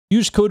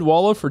Use code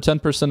WALLAH for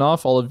 10%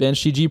 off all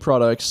advanced GG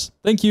products.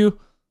 Thank you.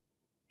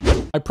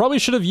 I probably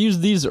should have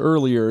used these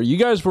earlier. You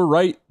guys were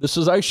right. This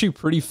was actually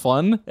pretty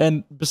fun.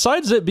 And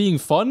besides it being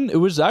fun, it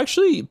was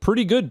actually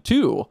pretty good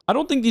too. I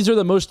don't think these are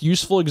the most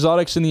useful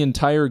exotics in the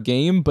entire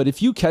game, but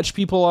if you catch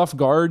people off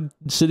guard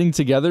sitting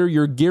together,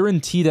 you're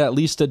guaranteed at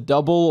least a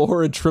double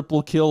or a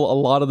triple kill a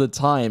lot of the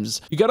times.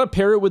 You gotta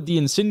pair it with the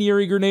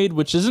incendiary grenade,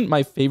 which isn't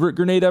my favorite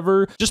grenade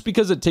ever, just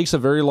because it takes a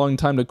very long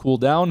time to cool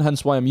down,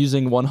 hence why I'm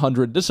using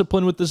 100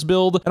 discipline with this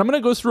build. And I'm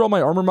gonna go through all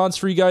my armor mods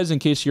for you guys in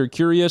case you're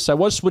curious. I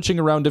was switching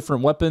around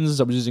different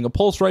weapons. I was using a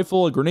pulse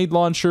rifle, a grenade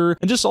launcher,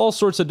 and just all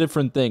sorts of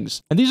different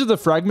things. And these are the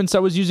fragments I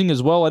was using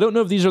as well. I don't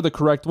know if these are the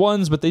correct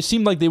ones, but they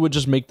seem like they would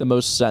just make the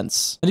most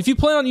sense. And if you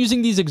plan on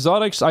using these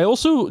exotics, I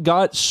also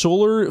got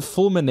solar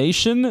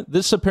fulmination.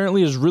 This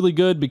apparently is really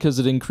good because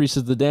it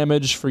increases the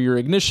damage for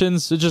your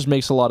ignitions. It just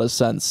makes a lot of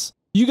sense.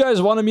 You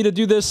guys wanted me to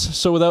do this,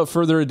 so without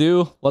further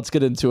ado, let's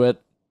get into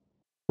it.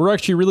 We're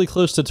actually really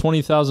close to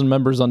 20,000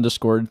 members on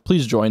Discord.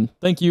 Please join.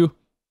 Thank you.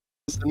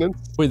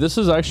 Wait, this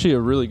is actually a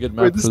really good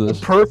map for this. This is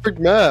the perfect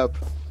map.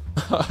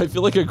 I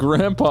feel like a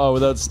grandpa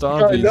without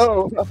stompies. I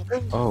know.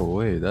 Oh,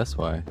 wait, that's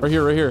why. Right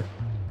here, right here.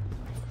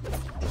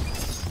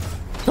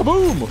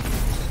 Kaboom!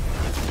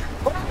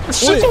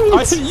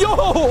 Wait, yo!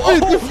 Oh,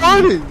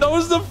 that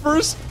was the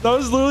first, that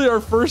was literally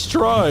our first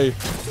try.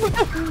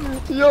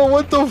 Yo,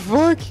 what the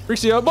fuck?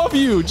 Trixie, above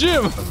you,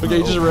 Jim! Okay,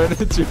 he just ran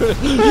into it.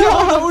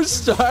 Yo, that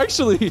was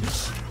actually...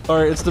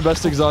 Alright, it's the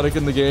best exotic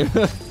in the game.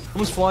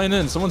 Someone's flying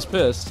in, someone's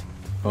pissed.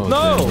 Oh,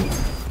 no! Damn.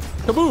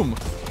 Kaboom!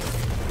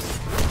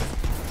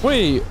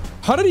 Wait,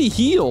 how did he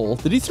heal?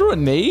 Did he throw a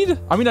nade?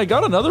 I mean, I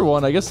got another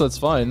one. I guess that's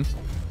fine.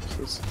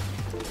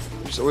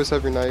 Just always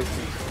have your knife.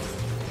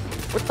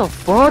 What the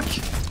fuck?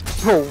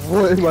 Oh,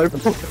 what am I...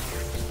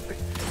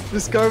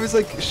 This guy was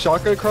like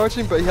shotgun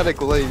crouching, but he had a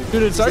glaive.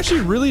 Dude, it's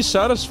actually really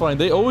satisfying.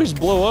 They always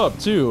blow up,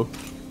 too.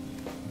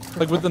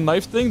 Like with the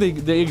knife thing,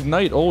 they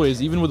ignite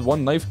always, even with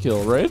one knife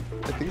kill, right?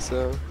 I think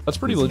so. That's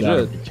pretty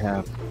legit.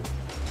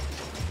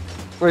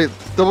 Wait,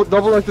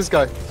 double like this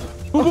guy.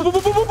 Boom, boom,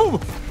 boom, boom, boom,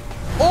 boom.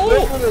 Oh!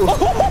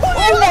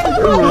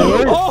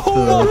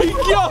 Oh my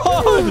god!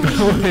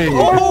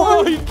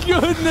 Oh my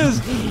goodness!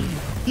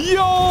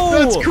 Yo!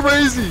 That's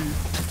crazy!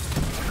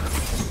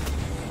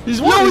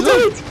 He's one! Yo, he did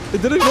it!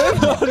 It did it again?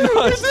 Oh,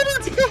 nice.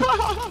 He did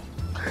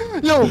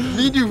it! Yo,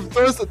 need you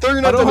throw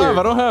your knife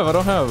I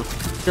don't have.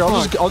 Here,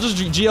 I'll just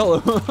GL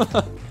him.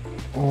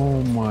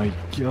 Oh my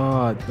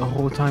god! The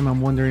whole time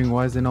I'm wondering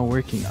why is it not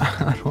working.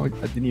 I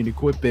didn't even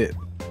equip it.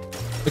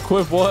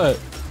 Equip what?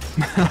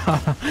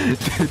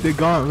 The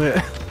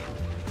gauntlet.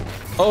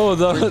 Oh,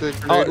 the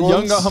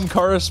young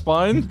Hamkara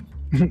spine?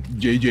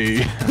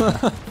 JJ.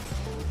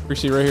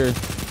 Trixie, right here.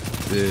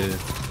 Yeah.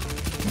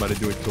 I'm about to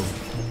do it to him.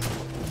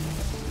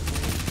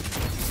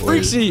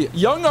 Trixie,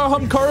 young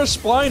Hamkara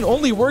spine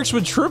only works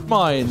with trip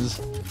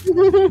mines.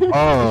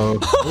 Oh,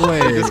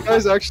 wait. This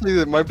guy's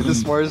actually might be the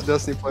smartest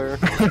Destiny player.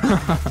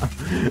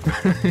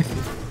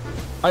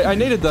 I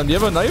naded them. Do you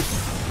have a knife?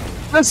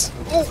 Yes!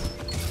 Oh!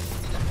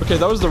 Okay,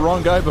 that was the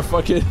wrong guy, but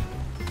fuck it.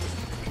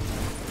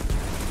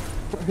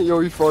 Yo,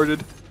 he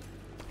farted.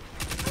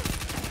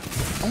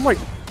 Oh my...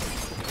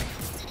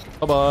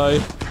 Bye-bye.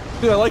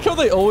 Dude, I like how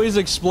they always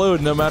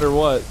explode no matter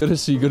what. Good to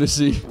see, good to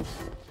see.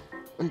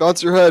 And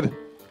bounce your head.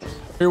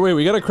 Here, wait,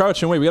 we gotta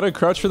crouch and wait. We gotta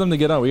crouch for them to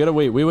get out. We gotta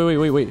wait.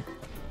 Wait.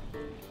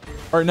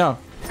 Alright, now.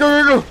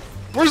 Go.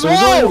 Where's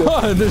There's one? only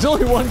one! There's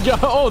only one guy.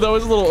 Oh, that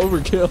was a little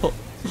overkill.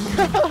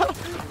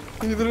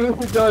 He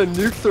literally got a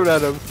nuke thrown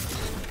at him.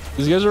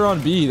 These guys are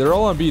on B. They're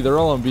all on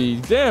B.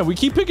 Damn, we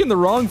keep picking the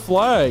wrong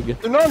flag.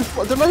 They're not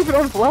even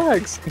on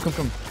flags.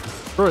 Come.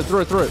 Throw it.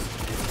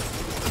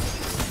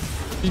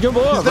 He's gonna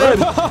blow up, dead.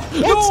 right?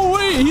 No,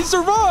 wait, he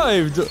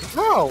survived!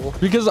 How?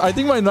 Because I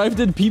think my knife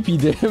did PP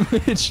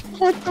damage.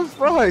 What the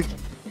fuck?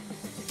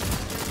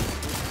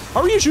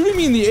 How are you shooting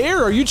me in the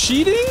air? Are you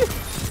cheating?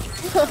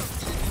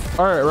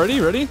 Alright,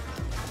 ready?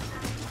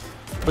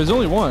 But there's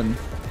only one.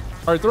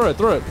 Alright, throw it.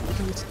 Alright,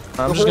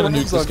 I'm just gonna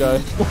nuke this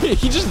guy. Wait,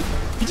 he just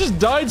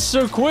died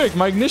so quick.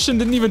 My ignition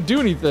didn't even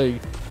do anything.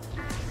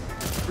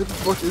 Where the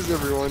fuck is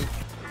everyone?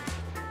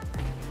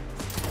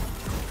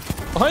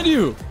 Behind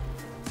you!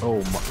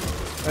 Oh my...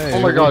 Hey,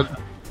 Oh my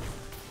god.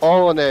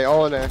 All in A.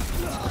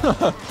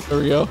 There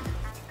we go.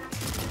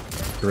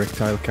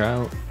 Erectile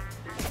count.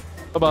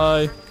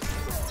 Bye-bye.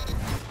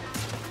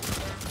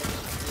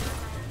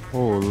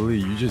 Holy,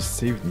 you just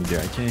saved me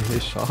there. I can't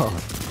hit shot.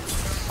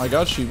 I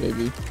got you,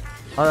 baby.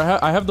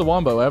 Alright, I have the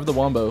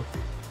wombo.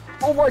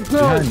 Oh my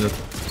god.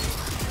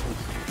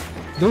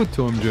 Do it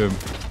to him, Jim.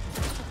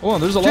 Hold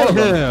on, there's a lot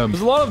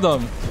of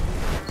them.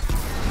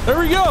 There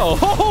we go.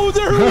 Oh,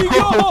 there we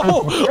go.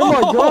 Oh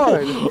my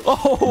god.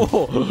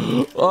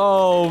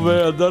 Oh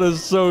man, that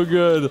is so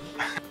good.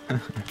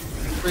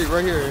 Wait,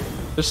 right here.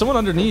 There's someone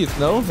underneath,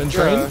 no? In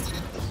train? Yeah.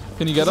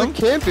 Can you get He's him? like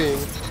camping.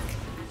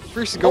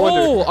 Freaks, go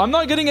under. Oh, I'm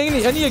not getting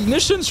any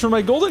ignitions for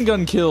my golden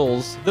gun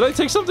kills. Did I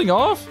take something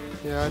off?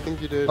 Yeah, I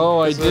think you did. Oh,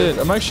 I did.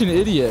 I'm actually an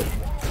idiot.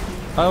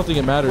 I don't think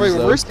it matters, Wait,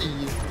 though. where's he?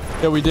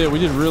 Yeah, we did. We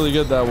did really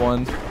good that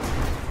one.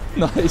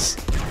 Nice.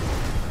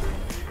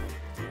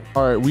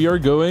 All right, we are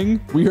going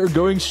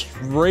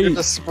straight. It's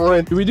a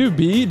sprint. Do we do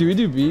B? Do we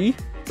do B?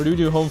 Or do we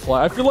do home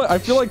flag? I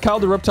feel like Kyle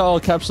the Reptile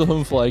caps the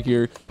home flag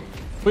here.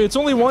 Wait, it's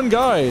only one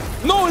guy.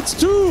 No, it's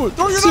two.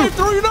 Throw your knife.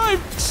 Throw your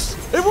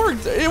knife. It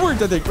worked. It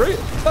worked, I think, right?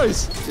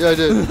 Nice. Yeah, I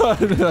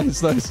did.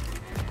 Nice, nice.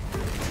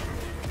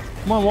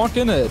 Come on, walk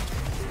in it.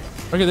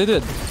 Okay, they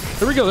did.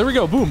 Here we go. There we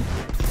go. Boom.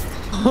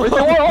 Wait,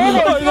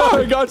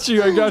 I got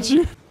you. I got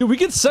you. Dude, we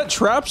could set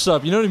traps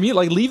up. You know what I mean?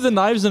 Like leave the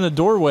knives in a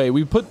doorway.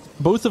 We put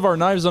both of our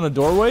knives on a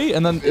doorway,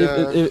 and then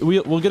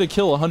we'll get a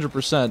kill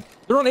 100%.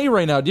 They're on A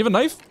right now. Do you have a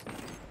knife?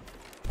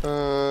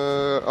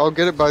 I'll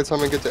get it by the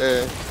time I get to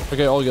A.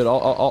 Okay, all good.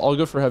 I'll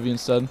go for heavy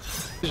instead.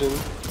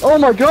 Oh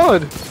my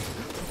god!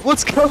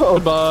 Let's go!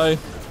 Goodbye.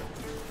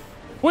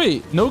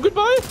 Wait, no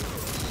goodbye?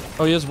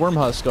 Oh, he has worm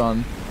husk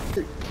on.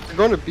 They're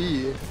going to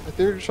B. I think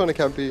they're just trying to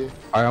camp B.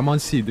 Alright, I'm on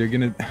C. They're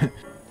gonna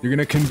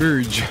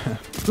converge.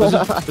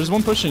 There's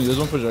one pushing. There's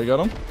one pushing. I got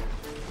him.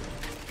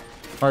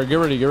 All right, get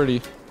ready. Get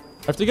ready.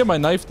 I have to get my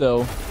knife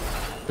though.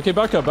 Okay,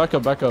 back up. Back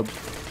up. Back up. Do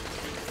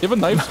you have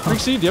a knife,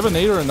 Freaksy? Do you have a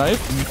nade or a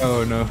knife?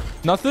 Oh no.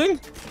 Nothing?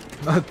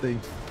 Nothing.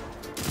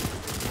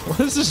 What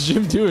is this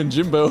Jim doing,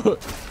 Jimbo?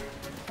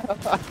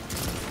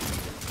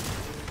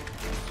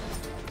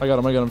 I got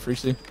him,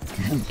 Freaksy.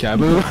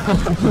 Cabu.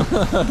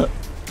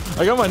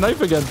 I got my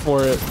knife again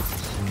for it.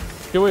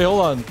 Okay, wait,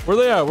 hold on. Where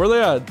they at? Where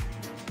they at?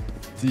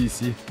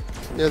 C.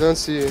 Yeah, don't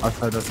see.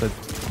 Outside.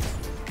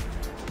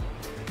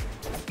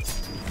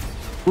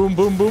 Boom,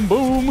 boom, boom,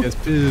 boom. Yes,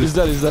 please. He's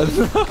dead, he's dead.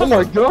 Oh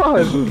my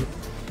god!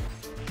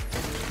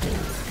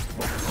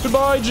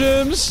 Goodbye,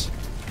 Jims.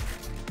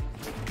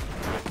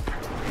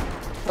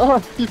 Ah,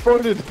 he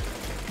farted.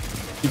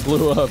 He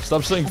blew up.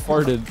 Stop saying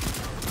farted.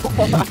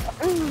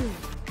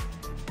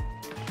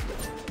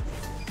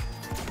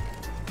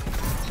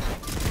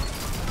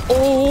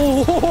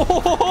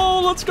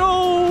 Oh, let's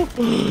go.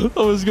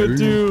 That was good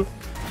too.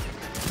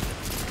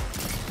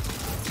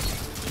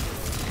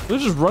 They're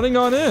just running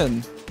on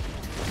in.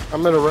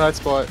 I'm at a rat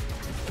spot.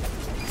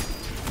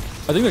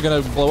 I think they're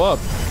gonna blow up.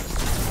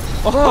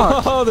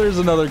 Oh, there's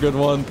another good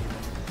one.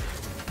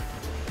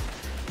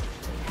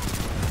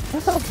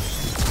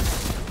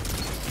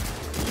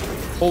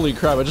 Holy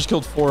crap, I just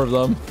killed 4 of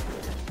them.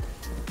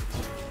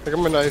 I got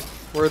my knife.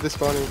 Where are they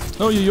spawning?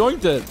 No, you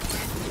yoinked it.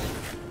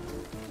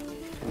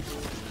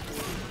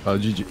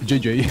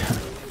 JJ.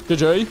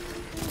 JJ?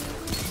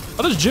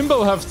 How does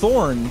Jimbo have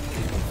Thorn?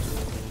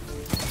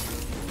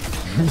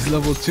 He's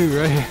level 2,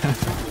 right?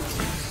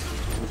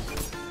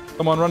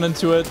 Come on, run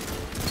into it.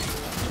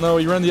 No,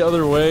 you ran the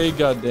other way.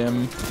 God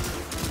damn.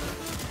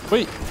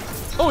 Wait.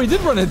 Oh, he did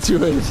run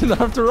into it.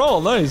 After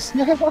all, nice.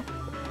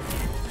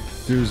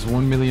 There's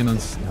 1 million on...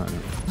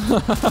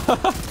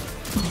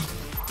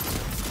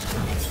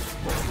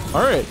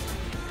 Alright.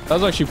 That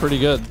was actually pretty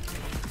good.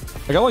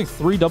 I got like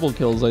 3 double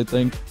kills, I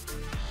think.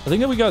 I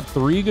think that we got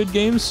 3 good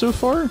games so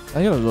far.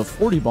 I got a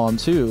 40 bomb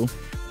too.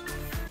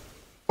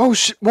 Oh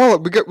shit! Wallah,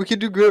 we could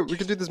do good. We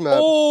could do this map.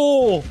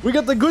 Oh, we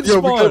got the good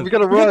spawn. We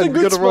gotta run.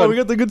 We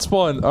got the good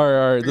spawn. All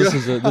right. This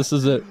is it. This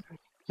is it.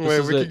 Wait,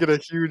 we could get a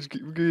huge.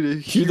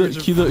 Cue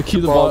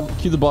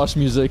the boss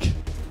music.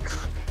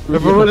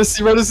 Everyone to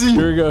see.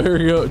 Here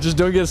we go. Just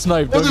don't get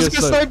sniped. Oh, Don't get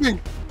sniped.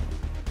 sniping.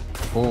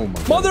 Oh my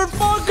god.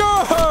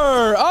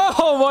 Motherfucker!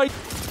 Oh my.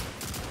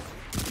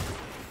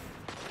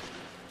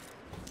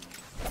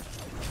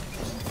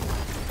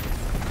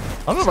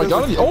 I don't know if I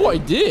got him. Oh, I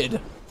did.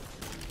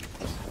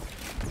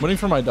 Waiting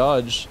for my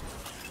dodge.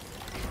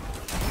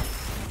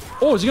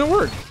 Oh, is he gonna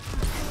work?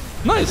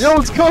 Nice. Yo,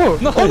 let's go.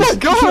 Nice. Oh my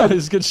god.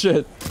 Nice. Good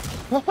shit.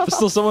 There's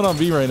still someone on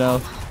B right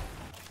now.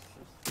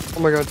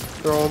 Oh my god,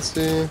 they're all on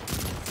C.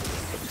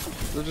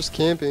 They're just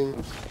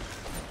camping.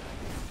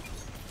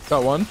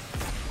 Got 1.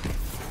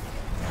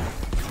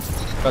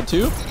 Got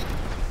 2.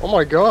 Oh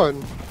my god.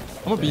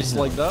 I'm a beast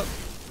like that.